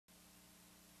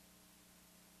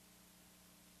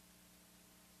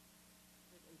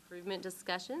improvement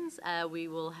discussions. We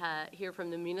will hear from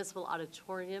the Municipal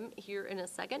Auditorium here in a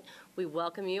second. We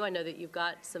welcome you. I know that you've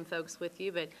got some folks with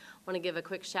you, but I want to give a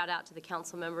quick shout out to the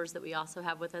council members that we also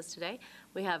have with us today.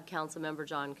 We have Council Member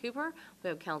John Cooper, we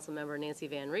have Council Member Nancy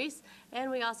Van Rees,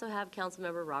 and we also have Council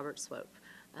Member Robert Swope,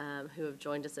 who have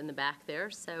joined us in the back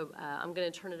there. So I'm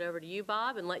going to turn it over to you,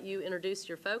 Bob, and let you introduce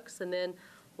your folks, and then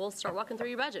we'll start walking through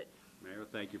your budget. Mayor,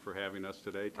 thank you for having us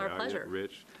today. Our pleasure.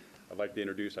 Rich. I'd like to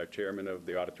introduce our chairman of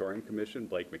the Auditorium Commission,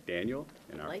 Blake McDaniel,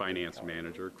 and our finance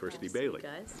manager, Christy Bailey.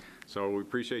 Guys. So we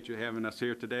appreciate you having us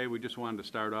here today. We just wanted to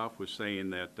start off with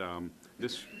saying that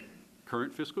this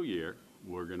current fiscal year,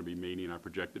 we're going to be meeting our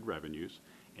projected revenues,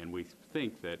 and we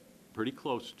think that pretty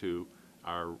close to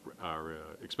our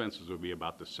expenses will be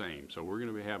about the same. So we're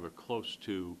going to have a close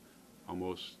to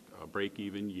almost a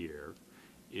break-even year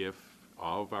if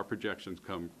all of our projections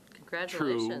come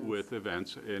true with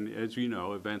events. And as you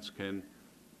know, events can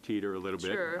teeter a little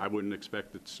bit. Sure. I wouldn't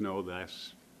expect it to snow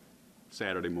last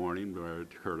Saturday morning, where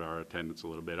it hurt our attendance a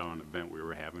little bit on an event we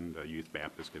were having, the Youth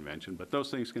Baptist Convention, but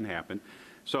those things can happen.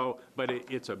 So, but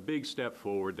it's a big step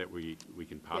forward that we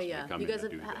can possibly come in and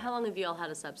do that. How long have you all had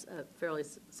a fairly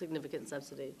significant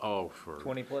subsidy? Oh, for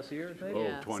 20 plus years, maybe?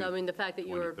 Yeah, 20, so I mean, the fact that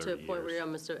you were to a point years. where you're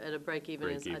almost at a break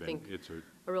even is, I think, it's a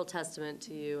real testament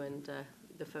to you and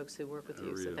the folks who work with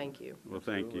you, so thank you. Well,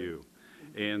 thank you.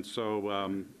 And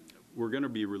so we're going to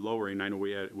be lowering. I know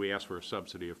we asked for a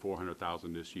subsidy of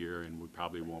 $400,000 this year, and we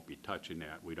probably won't be touching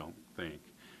that, we don't think.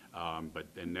 But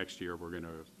then next year, we're going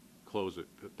to close it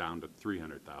down to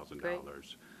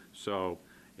 $300,000. So,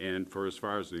 and for as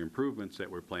far as the improvements that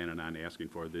we're planning on asking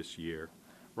for this year,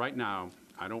 right now,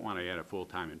 I don't want to add a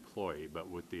full-time employee, but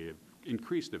with the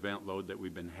increased event load that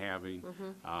we've been having,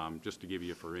 just to give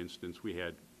you, for instance, we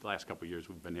had, the last couple of years,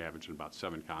 we've been averaging about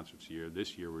 7 concerts a year.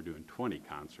 This year, we're doing 20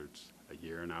 concerts a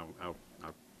year, and I'll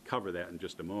cover that in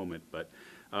just a moment. But,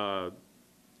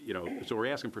 you know, so we're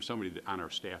asking for somebody on our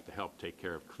staff to help take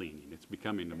care of cleaning. It's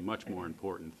becoming a much more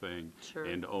important thing, sure.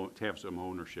 And to have some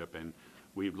ownership. And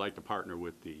we'd like to partner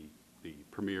with the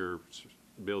Premier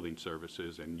Building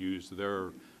Services and use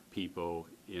their people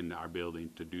in our building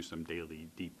to do some daily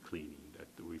deep cleaning that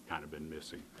we've kind of been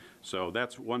missing. So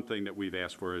that's one thing that we've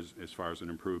asked for as far as an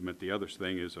improvement. The other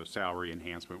thing is a salary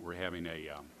enhancement. We're having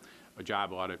a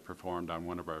job audit performed on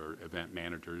one of our event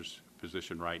managers'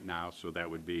 position right now, so that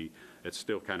would be, it's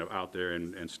still kind of out there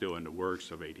and still in the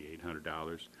works of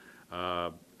 $8,800.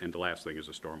 And the last thing is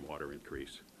a stormwater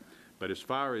increase. But as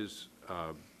far as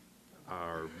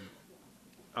our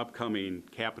upcoming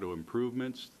capital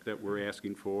improvements that we're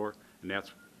asking for, and that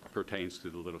pertains to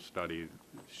the little study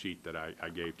sheet that I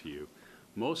gave to you.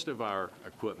 Most of our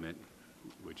equipment,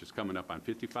 which is coming up on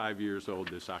 55 years old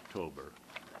this October,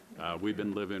 we've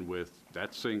been living with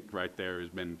that sink right there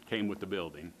came with the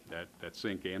building, that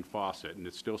sink and faucet, and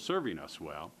it's still serving us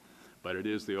well. But it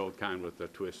is the old kind with a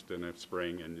twist and a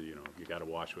spring, and you know, you got to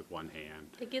wash with one hand.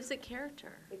 It gives it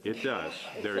character. It does.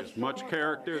 There is much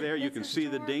character there. You can see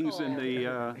the dings in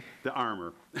the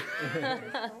armor.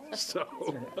 So,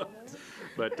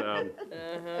 but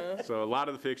so a lot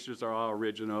of the fixtures are all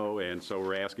original, and so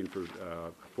we're asking for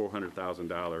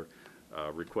 $400,000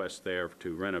 request there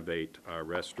to renovate our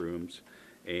restrooms,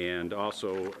 and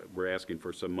also we're asking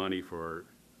for some money for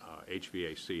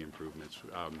HVAC improvements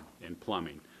and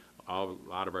plumbing. A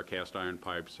lot of our cast iron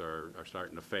pipes are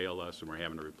starting to fail us, and we're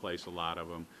having to replace a lot of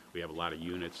them. We have a lot of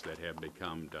units that have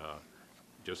become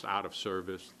just out of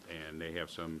service, and they have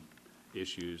some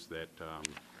issues that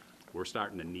we're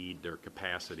starting to need their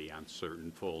capacity on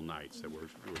certain full nights that we're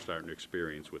starting to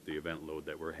experience with the event load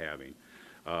that we're having.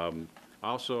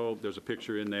 Also, there's a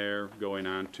picture in there going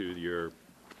on to your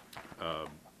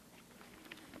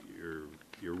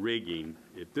rigging.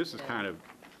 This is kind of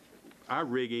our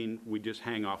rigging. We just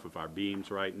hang off of our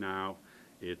beams right now.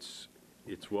 It's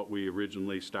what we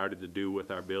originally started to do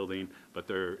with our building, but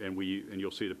and you'll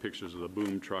see the pictures of the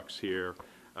boom trucks here.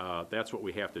 That's what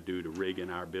we have to do to rig in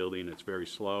our building. It's very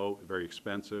slow, very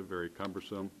expensive, very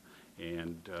cumbersome,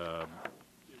 and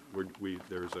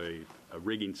there's a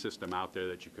rigging system out there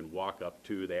that you can walk up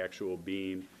to the actual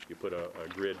beam. You put a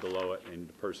grid below it, and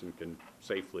the person can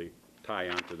safely tie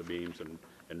onto the beams and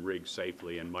rig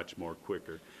safely and much more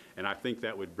quicker. And I think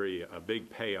that would be a big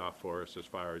payoff for us as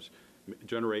far as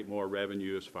generate more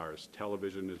revenue. As far as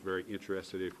television is very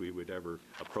interested if we would ever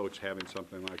approach having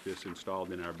something like this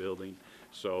installed in our building.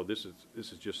 So this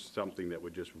is just something that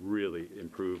would just really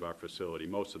improve our facility.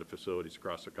 Most of the facilities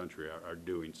across the country are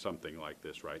doing something like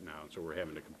this right now, and so we're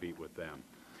having to compete with them.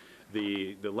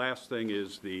 The last thing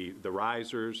is the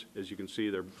risers. As you can see,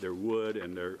 they're wood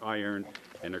and they're iron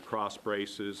and they're cross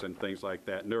braces and things like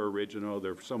that. And they're original.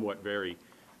 They're somewhat very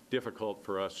difficult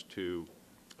for us to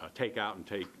take out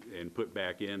and put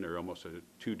back in. They're almost a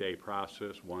 2-day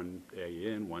process, 1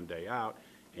 day in, 1 day out,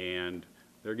 and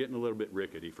they're getting a little bit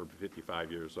rickety for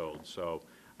 55 years old. So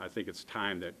I think it's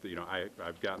time that,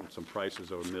 I've gotten some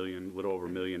prices of a little over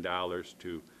 $1 million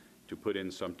to put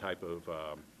in some type of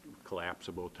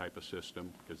collapsible type of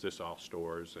system, because this all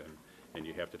stores and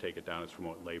you have to take it down. It's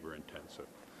more labor intensive.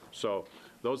 So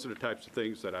those are the types of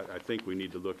things that I think we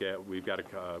need to look at. We've got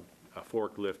a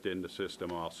forklift in the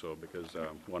system also, because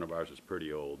one of ours is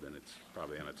pretty old and it's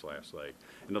probably on its last leg.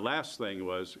 And the last thing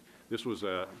was, this was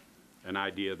an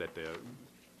idea that the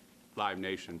Live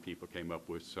Nation people came up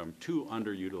with, some 2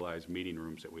 underutilized meeting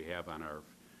rooms that we have on our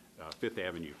Fifth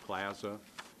Avenue Plaza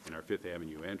and our Fifth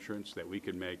Avenue entrance that we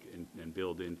could make and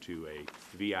build into a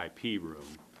VIP room.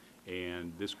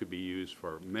 And this could be used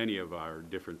for many of our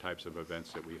different types of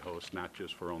events that we host, not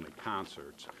just for only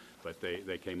concerts, but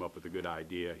they came up with a good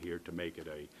idea here to make it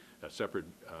a separate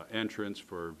entrance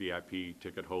for VIP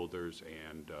ticket holders,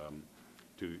 and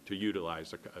to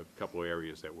utilize a couple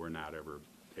areas that were not ever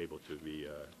able to be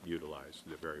utilized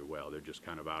very well. They're just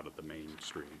kind of out of the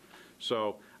mainstream.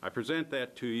 So I present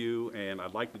that to you, and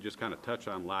I'd like to just kind of touch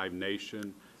on Live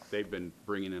Nation. They've been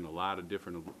bringing in a lot of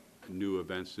different new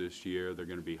events this year. They're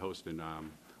going to be hosting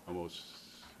almost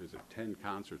 10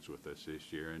 concerts with us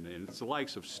this year, and it's the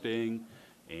likes of Sting,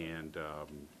 and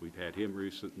we've had him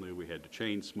recently. We had the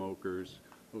Chainsmokers.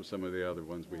 What were some of the other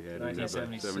ones we had?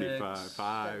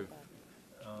 1976.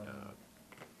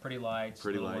 Pretty Lights,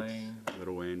 Pretty Lil Lights, Wayne.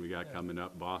 Little Wayne we got coming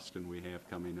up. Boston we have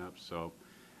coming up. So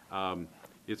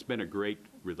it's been a great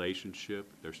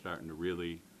relationship. They're starting to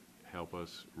really help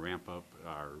us ramp up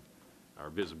our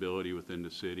visibility within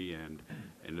the city, and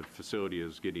the facility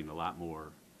is getting a lot more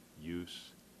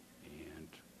use. And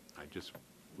I just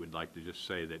would like to just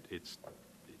say that it's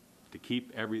to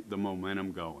keep the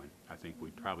momentum going. I think we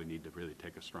probably need to really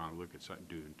take a strong look at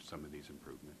doing some of these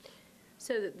improvements.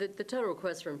 So the total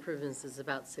request for improvements is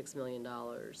about $6 million.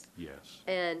 Yes.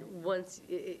 And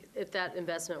if that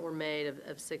investment were made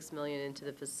of $6 million into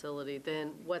the facility,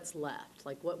 then what's left?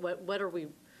 Like, what are we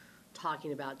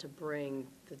talking about to bring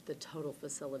the total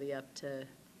facility up to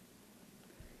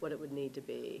what it would need to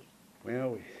be?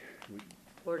 Well,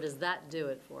 Or does that do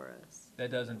it for us?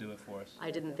 That doesn't do it for us. I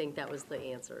didn't think that was the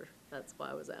answer. That's why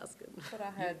I was asking. What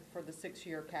I had for the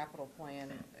 6-year capital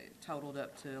plan, it totaled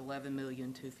up to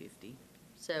 $11,250,000.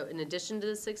 So in addition to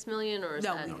the $6 million, or is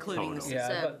No, that? including the Total. Yeah,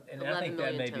 So, and I think 11 that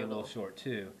million may be a little total. short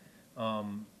too.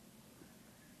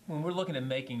 When we're looking at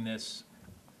making this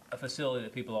a facility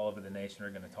that people all over the nation are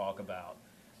going to talk about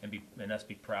and us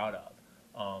be proud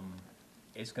of,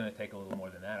 it's going to take a little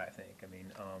more than that, I think. I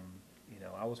mean,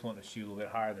 I was wanting to shoot a little bit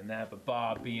higher than that, but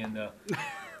Bob, being the,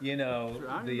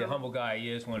 the humble guy he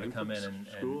is, wanted to come in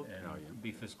and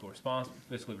be fiscally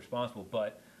responsible.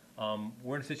 But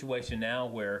we're in a situation now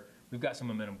where we've got some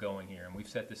momentum going here, and we've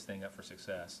set this thing up for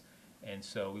success. And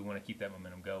so we want to keep that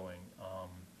momentum going.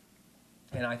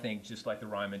 And I think just like the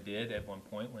Ryman did at one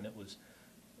point, when it was,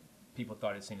 people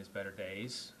thought it'd seen its better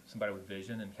days, somebody with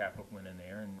vision and capital went in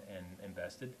there and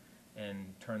invested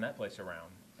and turned that place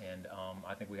around. And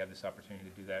I think we have this opportunity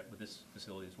to do that with this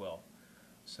facility as well.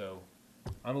 So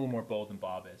I'm a little more bold than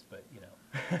Bob is, but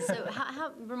So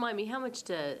remind me, how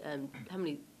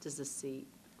many does this seat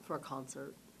for a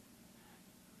concert?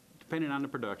 depending on the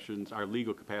productions, our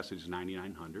legal capacity is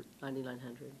 9,900.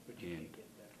 9,900. And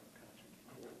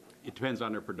it depends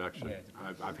on their production.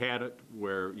 Yeah. I've had it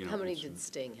where, How many did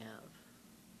Sting have?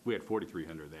 we had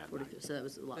 4,300 that 43, night. so that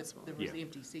was a lot But smaller. there was Yeah.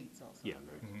 empty seats also. Yeah,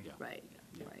 yeah. Right,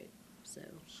 Yeah. right. So,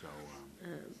 So,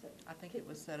 I think it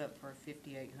was set up for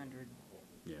 5,800.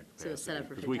 yeah. So it's set up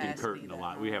for Because we can capacity curtain a that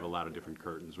lot. We night. have a lot of different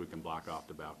curtains. We can block off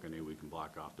the balcony. We can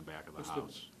block off the back of the What's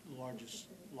house. the largest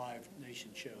Live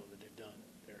Nation show that they've done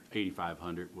there?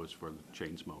 8,500 was for the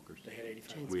Chainsmokers. They had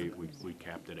 85. We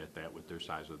capped it at that with their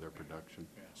size of their production.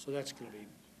 Yeah, so that's going to be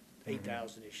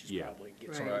 8,000-ish is Yeah. probably. Get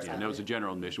Right. some- Yeah, and that was a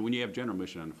general admission. When you have general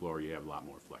admission on the floor, you have a lot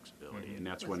more flexibility. And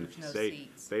that's when Because there's no they,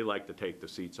 seats. they like to take the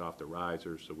seats off the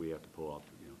risers, so we have to pull out,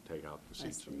 take out the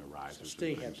seats from the So risers. and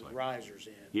Sting had things the like- risers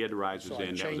in. He had the risers So like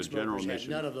in. That was a general Chainsmokers had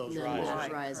admission. none of those None of risers.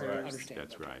 those I risers. understand.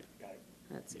 That's Okay, right. got it.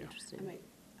 that's Yeah. interesting. I mean,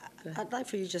 I'd like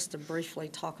for you just to briefly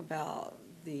talk about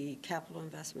the capital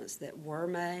investments that were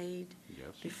made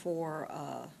Yes. before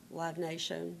Live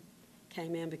Nation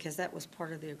came in, because that was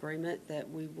part of the agreement that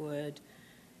we would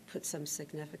put some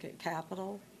significant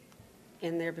capital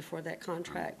in there before that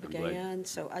contract I'm glad- began.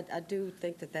 So I do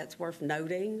think that that's worth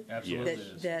noting, absolutely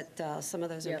is. that some of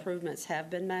those Yeah. improvements have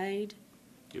been made.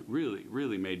 It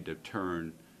really made the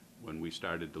turn when we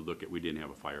started to look at, we didn't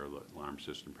have a fire alarm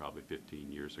system probably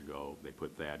 15 years ago. They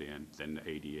put that in. Then the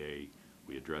ADA,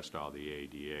 we addressed all the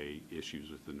ADA issues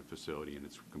within the facility, and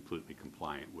it's completely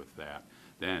compliant with that.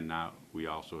 Then now we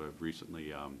also have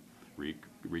recently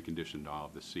reconditioned all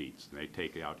of the seats. They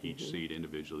take out each seat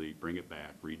individually, bring it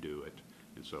back, redo it,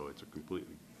 and so it's a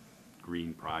completely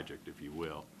green project, if you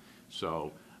will.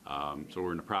 So, so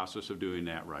we're in the process of doing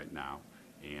that right now.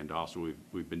 And also,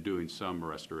 we've been doing some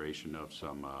restoration of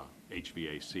some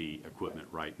HVAC equipment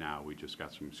right now. We just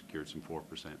got secured some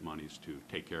 4% monies to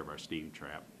take care of our steam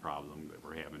trap problem that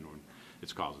we're having when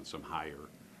it's causing some higher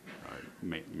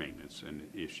maintenance and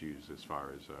issues as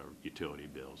far as utility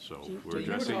bills. So we're So you were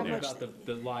addressing talking that. about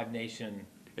the Live Nation.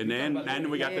 And then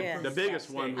we got Yes. the biggest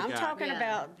one we I'm got. talking Yeah.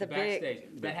 about the big,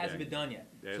 backstage. That hasn't been done yet.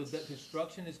 So That's- the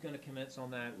construction is going to commence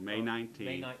on that. May 19th.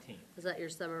 May 19th. Is that your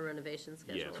summer renovation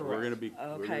schedule? Yes, we're going to be, we're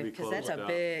okay, going to be because closed up.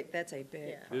 that's a big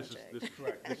Yeah. This is,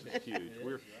 project. this is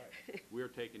huge. We're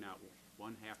taking out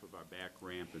one half of our back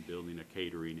ramp and building a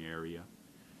catering area.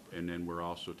 And then we're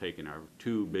also taking our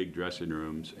 2 big dressing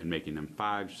rooms and making them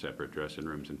 5 separate dressing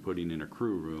rooms and putting in a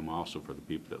crew room also for the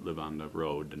people that live on the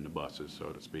road and the buses,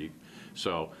 so to speak.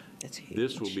 So That's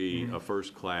this will huge. be a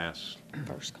first-class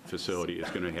First-class. facility.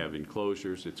 It's going to have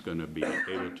enclosures. It's going to be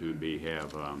able to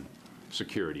have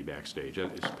security backstage.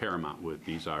 That is paramount with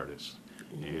these artists.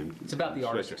 And It's about the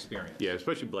artist especially- experience. Yeah,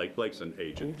 especially Blake. Blake's an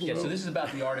agent. Yeah, so this is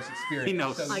about the artist experience. He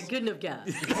knows. So, I couldn't have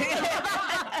guessed.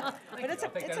 I'll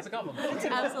take that as a compliment.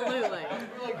 Absolutely.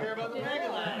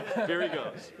 Here he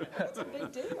goes.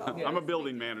 Big deal. I'm a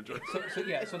building manager.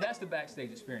 So that's the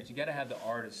backstage experience. You got to have the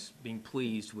artists being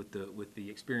pleased with the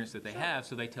experience that they have,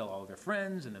 so they tell all their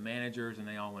friends and the managers, and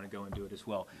they all want to go and do it as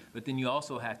well. But then you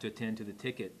also have to attend to the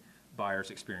ticket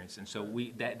buyer's experience, and so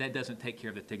that doesn't take care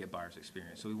of the ticket buyer's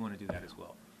experience. So we want to do that as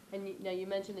well. And now you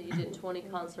mentioned that you did 20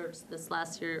 concerts this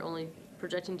last year, only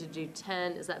projecting to do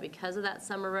 10. Is that because of that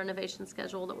summer renovation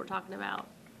schedule that we're talking about?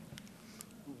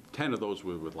 10 of those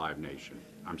were with Live Nation.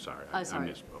 I'm sorry. Oh, sorry.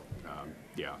 I misspoke.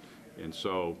 Yeah. And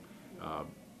so.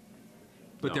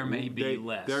 But no, there may be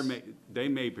less. They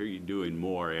may be doing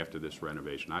more after this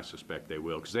renovation. I suspect they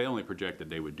will, because they only projected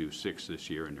they would do 6 this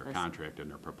year in their contract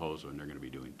and their proposal, and they're going to be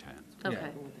doing 10.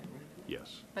 Okay.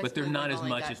 Yes. But they're not as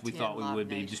much as we thought we would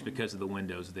be, just because of the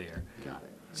windows there.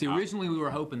 See, originally, we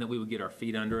were hoping that we would get our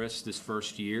feet under us this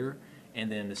first year, and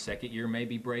then the second year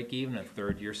maybe break even, and the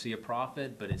third year see a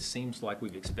profit, but it seems like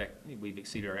we've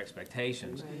exceeded our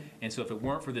expectations. And so if it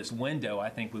weren't for this window, I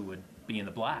think we would be in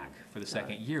the black for the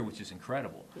second year, which is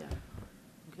incredible. Yeah.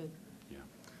 Good. Yeah.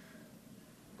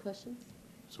 Questions?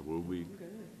 So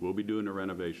we'll be doing the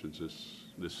renovations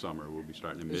this summer. We'll be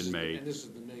starting in mid-May. And this is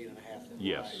the $1.5 million that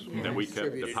Yes, Live that we kept the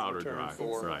contributed powder in return dry.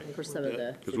 for- Right. For some of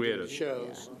the. Because we had for a, the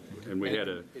shows. and we had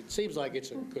a, It seems like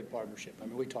it's a good partnership. I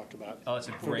mean, we talked about. Oh, it's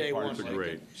a from great day one, partnership. it's a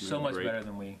great. So much great- better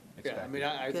than we Yeah, I mean, expected.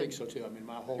 I think Good. so too. I mean,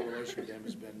 my whole relationship with them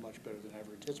has been much better than I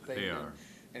ever anticipated. They And- are.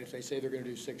 And if they say they're gonna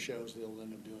do 6 shows, they'll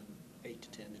end up doing 8 to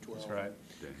 10 to 12. That's right.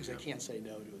 Because they can't say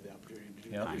no to the opportunity to do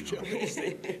Yep. I new know. shows.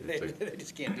 They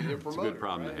just can't do their It's a promoter. good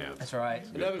problem to right? have. That's right.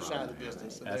 Another side of the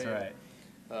business. that That's they- right.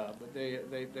 But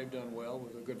they've done well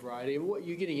with a good variety. And what,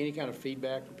 you getting any kind of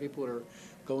feedback from people that are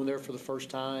going there for the first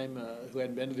time, who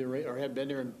hadn't been to the arena, or hadn't been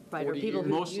there in Right, or 40 people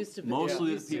years? who used to be.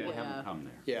 Mostly used the to, people yeah. haven't come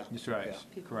there. Yeah. That's right.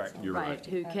 Yeah. Correct. You're right.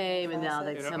 Who came and now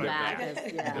they've And come they're back. back.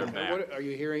 as- Yeah. They're back. What are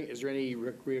you hearing? Is there any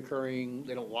reoccurring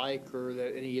they don't like, or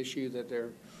that any issue that they're?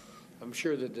 I'm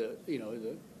sure that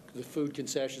the food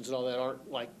concessions and all that aren't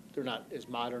like, they're not as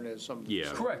modern as some.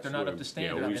 Yeah. Correct, they're not up to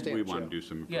standard. Yeah, we Understand, want yeah. to do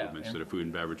some Yeah, improvements to and- the food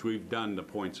and beverage. We've done the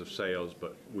points of sales,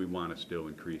 but we want to still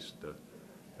increase the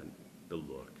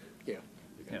look, Yeah.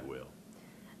 if Yeah. you will.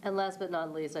 And last but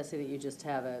not least, I see that you just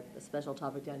have a special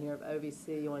topic down here of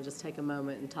OVC. You want to just take a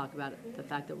moment and talk about the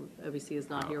fact that OVC is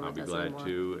not here I'll with be us glad anymore?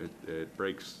 to. It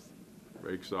breaks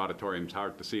the auditorium's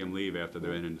heart to see them leave after they've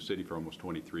been in the city for almost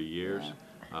 23 years.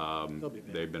 They'll be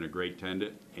back. They've been a great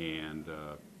tenant, and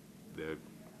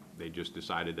they just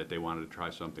decided that they wanted to try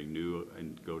something new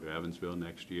and go to Evansville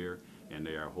next year, and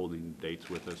they are holding dates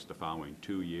with us the following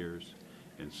 2 years.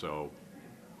 And so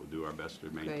we'll do our best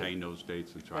to maintain those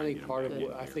dates and try I to think get them part back of in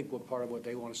what, I here. think what part of what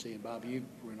they want to see, and Bob, you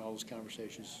were in all those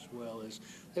conversations as well, is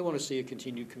they want to see a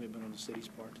continued commitment on the city's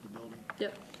part to the building.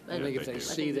 Yep. I think if they they do.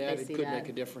 see I think that, they it see could that. make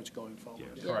a difference going forward.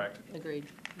 Yes. Yeah, Correct. Agreed.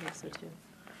 I think so too.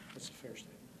 That's a fair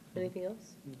statement. Anything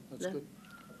else? That's No. good.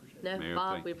 No, Mayor,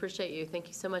 Bob, thank we you. appreciate you. Thank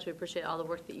you so much. We appreciate all the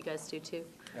work that you guys do too.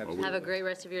 Absolutely. Have a great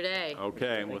rest of your day.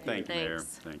 Okay, well, thank you, Mayor.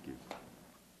 Thanks. Thank you.